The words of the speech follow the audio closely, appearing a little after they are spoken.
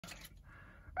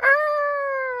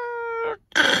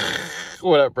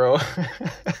What up, bro?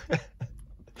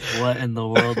 What in the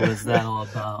world was that all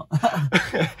about?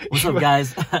 What's up,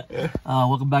 guys?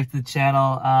 Welcome back to the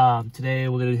channel. Today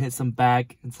we're gonna hit some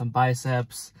back and some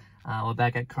biceps. We're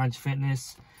back at Crunch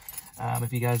Fitness.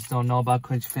 If you guys don't know about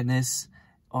Crunch Fitness,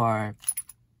 or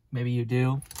maybe you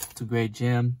do, it's a great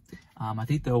gym. I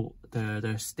think they're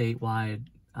statewide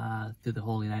through the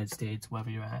whole United States, wherever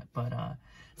you're at. But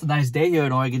it's a nice day here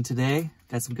in Oregon today.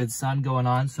 Got some good sun going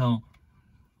on, so.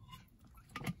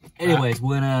 Anyways,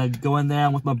 we're gonna go in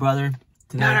there with my brother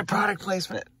today. Not a product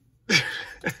placement.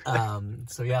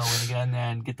 So yeah, we're gonna get in there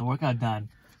and get the workout done.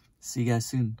 See you guys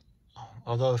soon.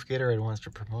 Although if Gatorade wants to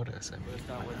promote us, We'll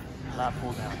start with lat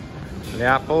pull down.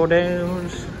 Lat pull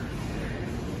downs.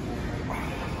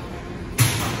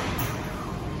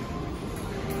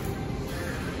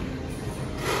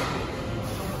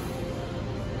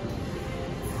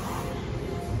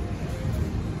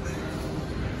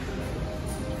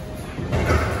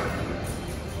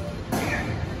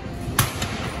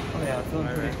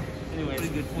 Anyway,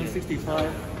 pretty good.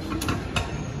 165.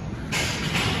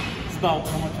 It's about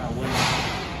how much I weigh.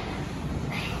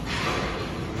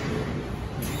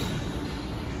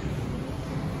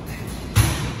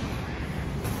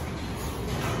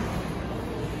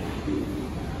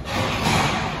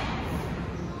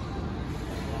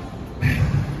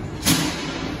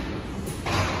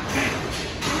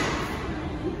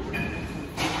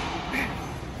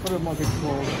 A little more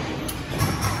controlled.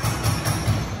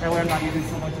 That way I'm not using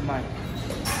so much of my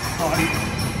body.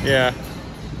 Yeah.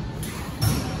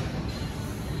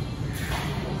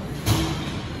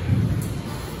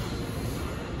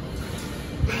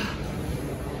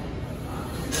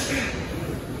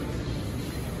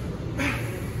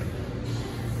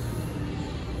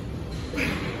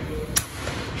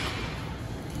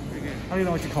 I don't even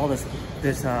know what you call this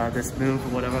move or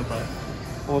whatever, but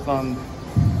work on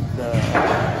the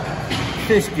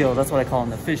fish gills. That's what I call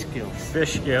them, the fish gills.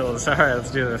 Fish gills. All right,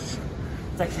 let's do this.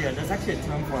 It's actually there's actually a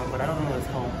term for it, but I don't know what it's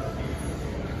called.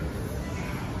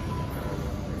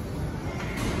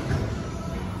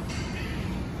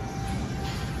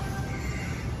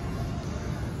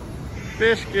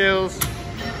 Fish gills.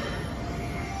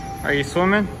 Are you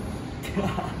swimming?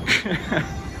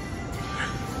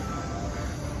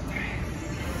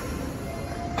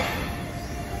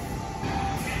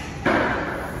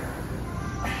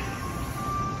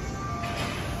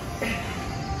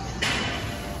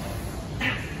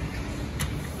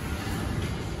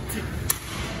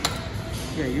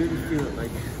 Yeah, you would feel it like,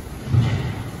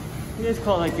 you just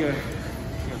call it like your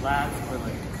lats, or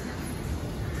like,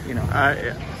 you know.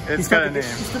 Yeah. It's got a name.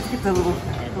 Just get the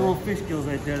little fish gills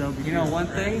right there. You know, one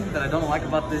thing that I don't like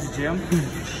about this gym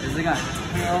is they got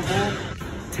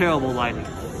terrible lighting.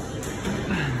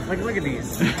 Like, look at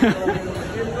these. It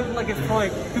looks like it's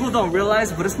probably, people don't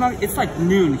realize, but it's not, it's like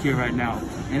noon here right now.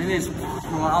 And it is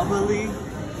probably,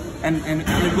 and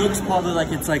it looks probably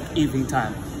like it's like evening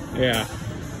time. Yeah.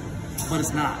 But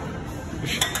it's not.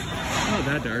 Not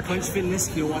that dark. Crunch Fitness,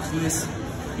 if you're watching this,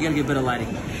 you gotta get better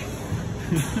lighting.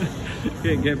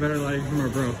 Yeah, get better lighting from our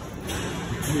bro.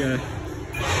 Yeah.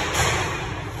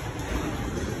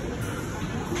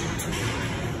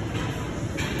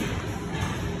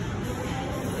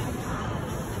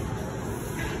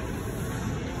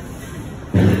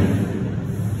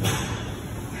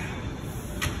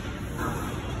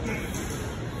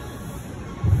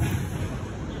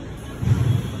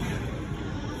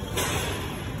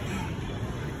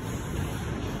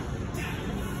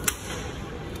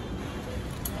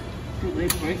 They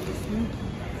break this thing?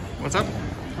 What's up? I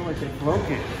feel like they broke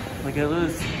it. Like it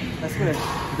was, that's good.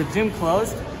 The gym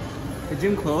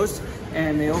closed,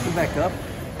 and they opened back up,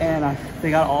 and they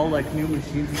got all like new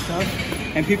machines and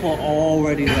stuff, and people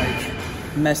already like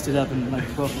messed it up and like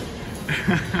broke it.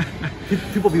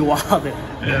 People be wilding.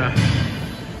 Yeah.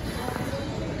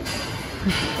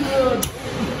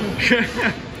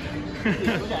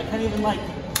 I can't even like,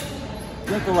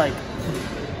 you have to like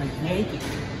yank it.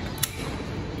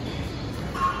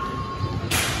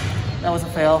 That was a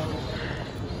fail.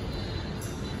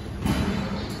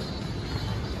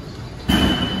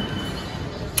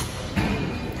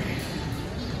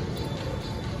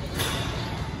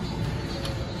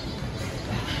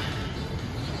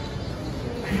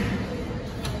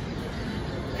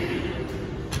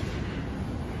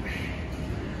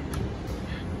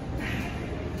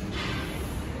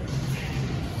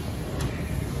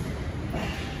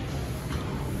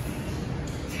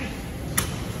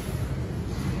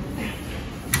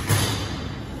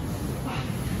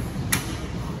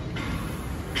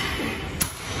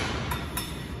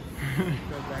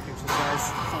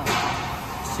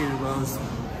 seated rows.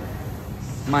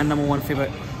 My #1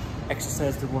 favorite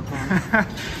exercise to work on.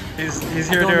 he's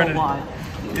here doing it. Why.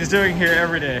 He's doing here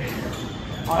every day.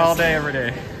 Honestly, all day, every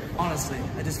day. Honestly,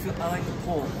 I just feel I like to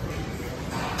pull.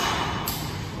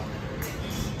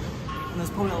 And there's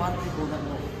probably a lot of people that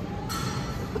will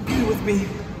agree with me.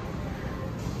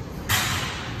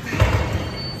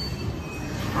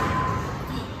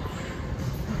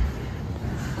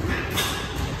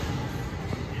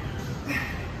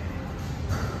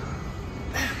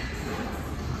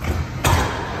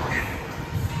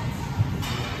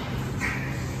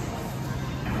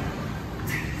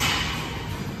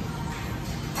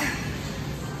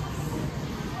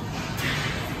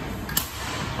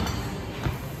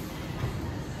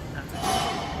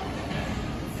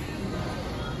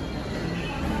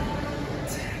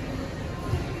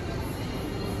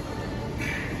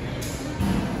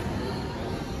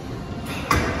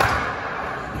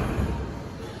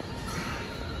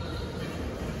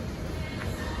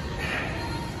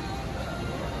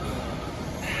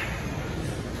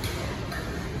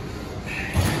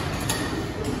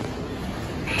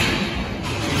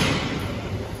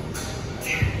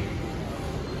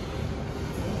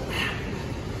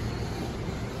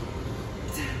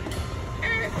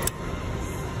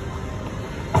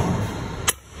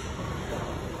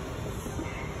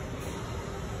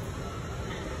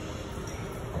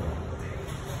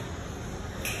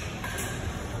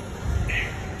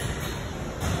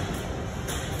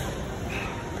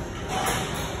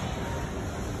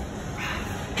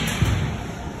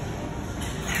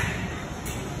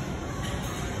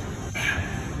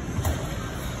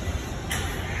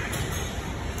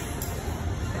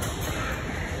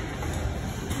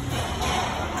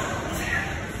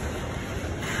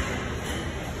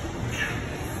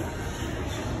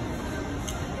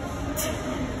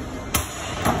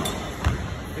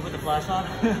 Flash on?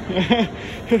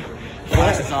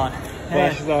 Flash is on.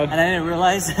 Flash is on. And I didn't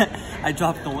realize I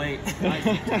dropped the weight.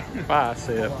 I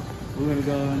see it. We're gonna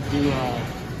go and do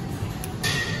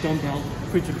dumbbell,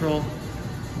 preacher curl,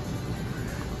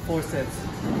 4 sets.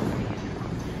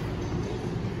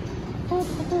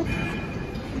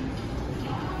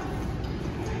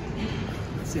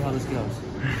 Let's see how this goes.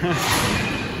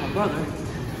 My brother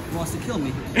wants to kill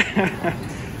me.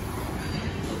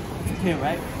 It's okay,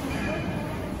 right?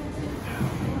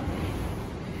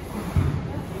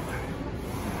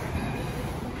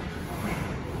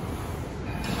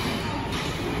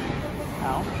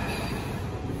 Ow.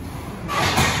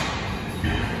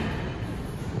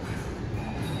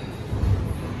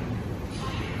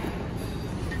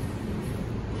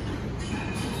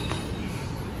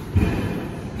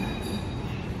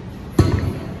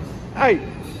 Hey!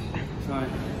 Sorry.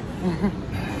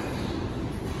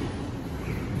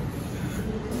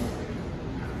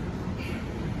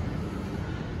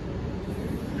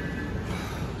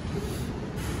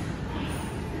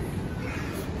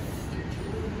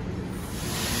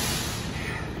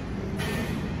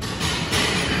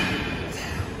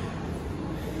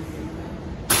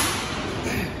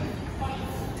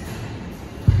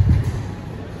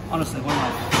 Honestly, one of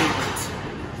my favorite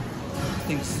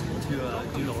things to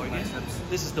do to biceps.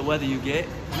 This is the weather you get,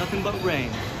 nothing but rain.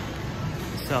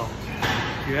 So,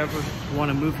 if you ever want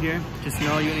to move here, just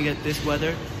know you're gonna get this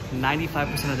weather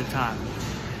 95% of the time.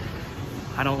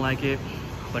 I don't like it,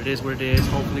 but it is what it is.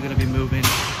 Hopefully gonna be moving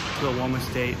to a warmer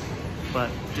state, but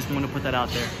just want to put that out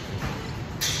there.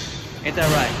 Ain't that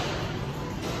right?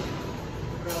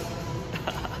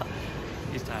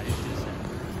 He's tired, he's just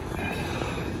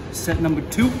set number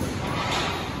 2.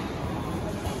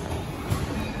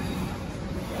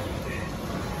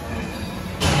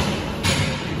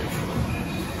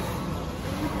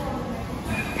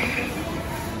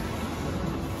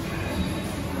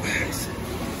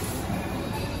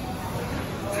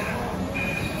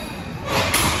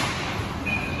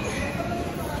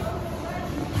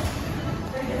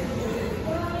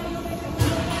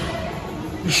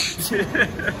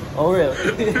 Oh really?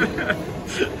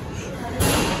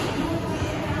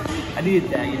 I needed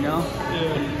that, you know?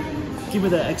 Yeah. Give me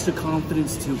that extra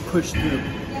confidence to push through.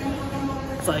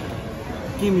 It's like,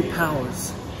 give me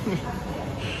powers.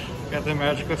 Got the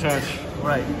magical touch.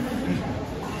 Right.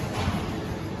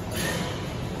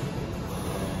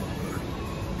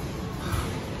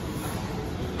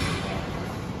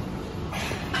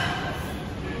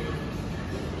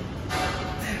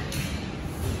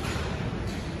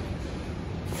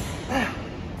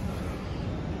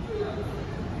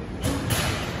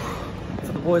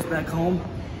 For the boys back home,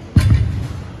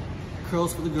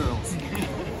 curls for the girls.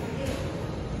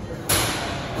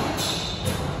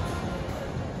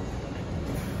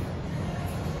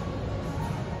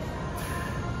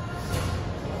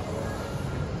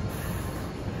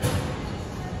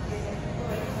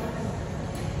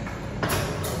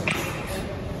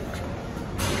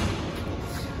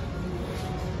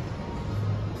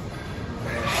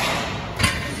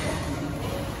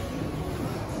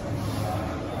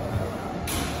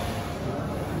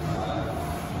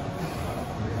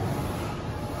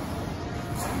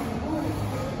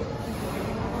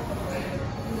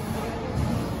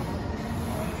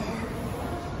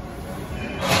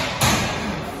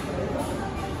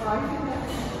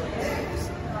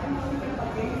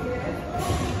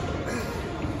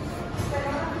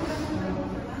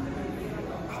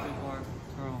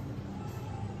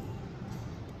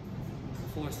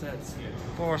 4 sets.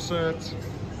 4 sets.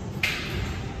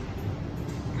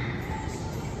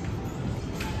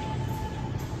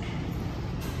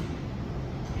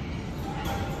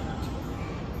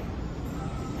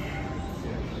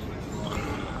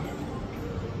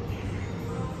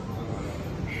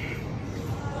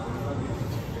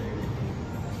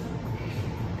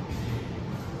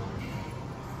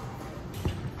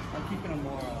 I'm keeping a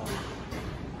more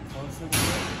closer grip.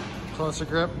 Closer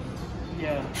grip?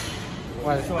 Yeah.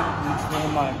 Why? So I can control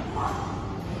my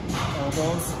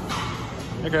elbows.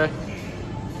 Okay.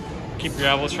 Keep your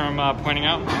elbows from pointing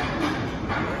out.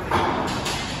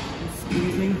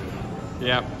 Squeezing.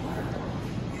 Yep.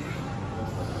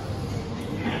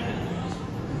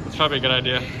 That's probably a good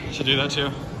idea. Should do that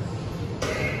too.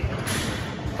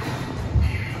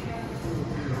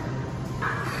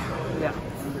 Yeah.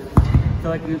 I feel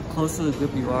like the closer the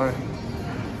grip you are,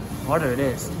 the harder it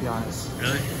is, to be honest.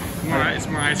 Really? Yeah. It's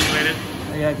more isolated.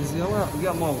 Yeah, because you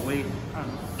got more weight. I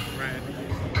don't know. Right.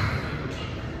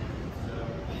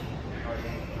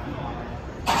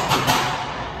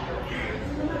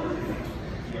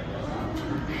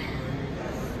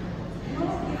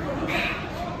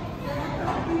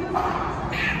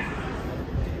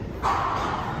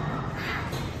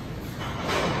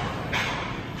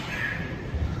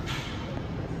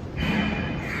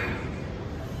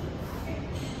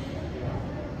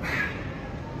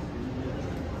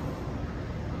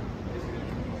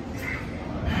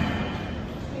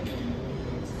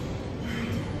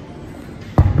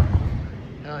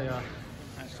 Hell yeah.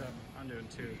 Nice job. I'm doing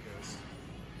 2 because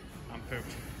I'm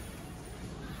pooped.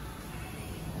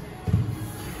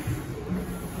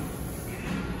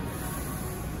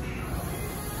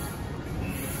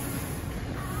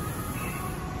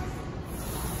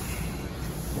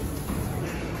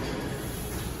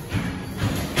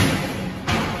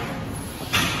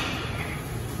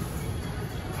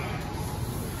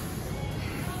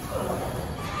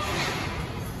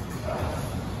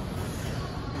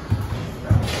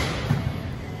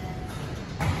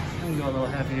 I'm gonna go a little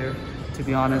heavier, to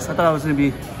be honest. I thought it was gonna be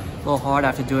a little hard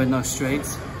after doing those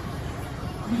straights,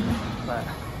 but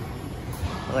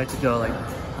I like to go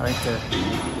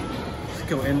just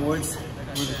go inwards.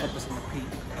 Really focus on the peak.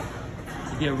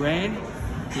 You get rain,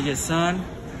 you get sun,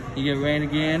 you get rain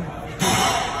again.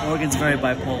 Organ's very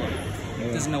bipolar.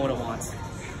 It doesn't know what it wants.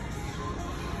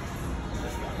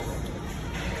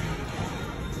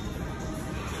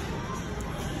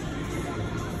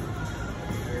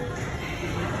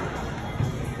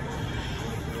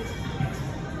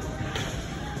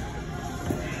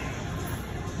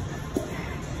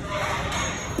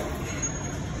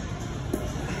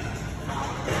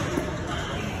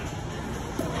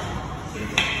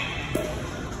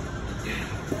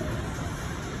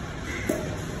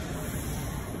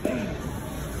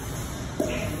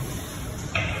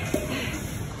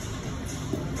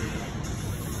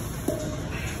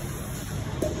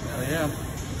 Yeah,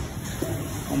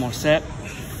 almost set.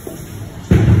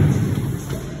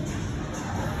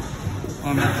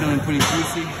 I'm not feeling pretty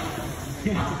juicy.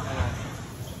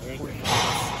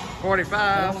 45.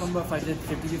 I don't remember if I did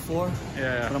 50 before,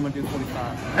 Yeah. but I'm gonna do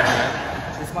 45.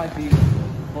 This might be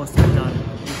most of it done.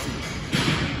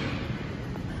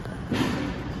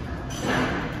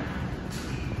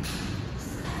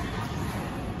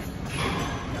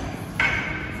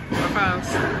 We'll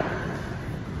see.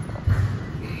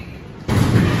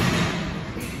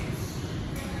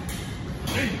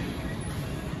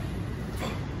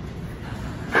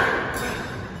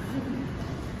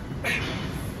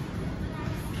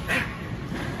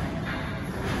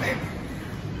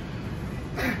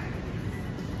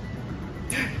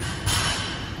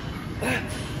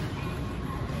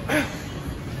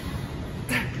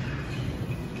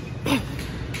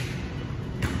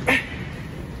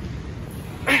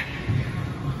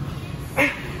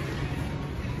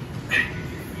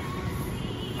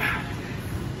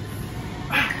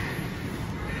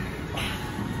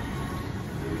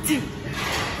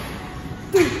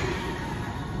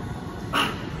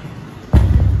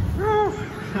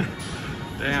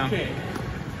 Damn. Okay.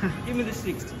 Give me the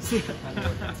 60s.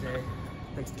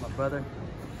 Thanks to my brother.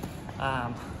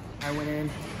 I went in,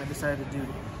 I decided to do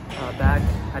back.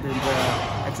 I did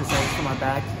the exercise for my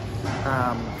back.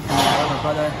 And I let my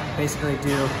brother basically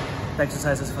do the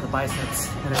exercises for the biceps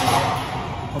and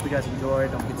everything. Hope you guys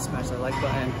enjoyed. Don't forget to smash that like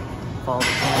button. Follow the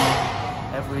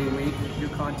channel every week. New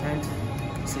content.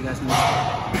 See you guys next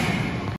time.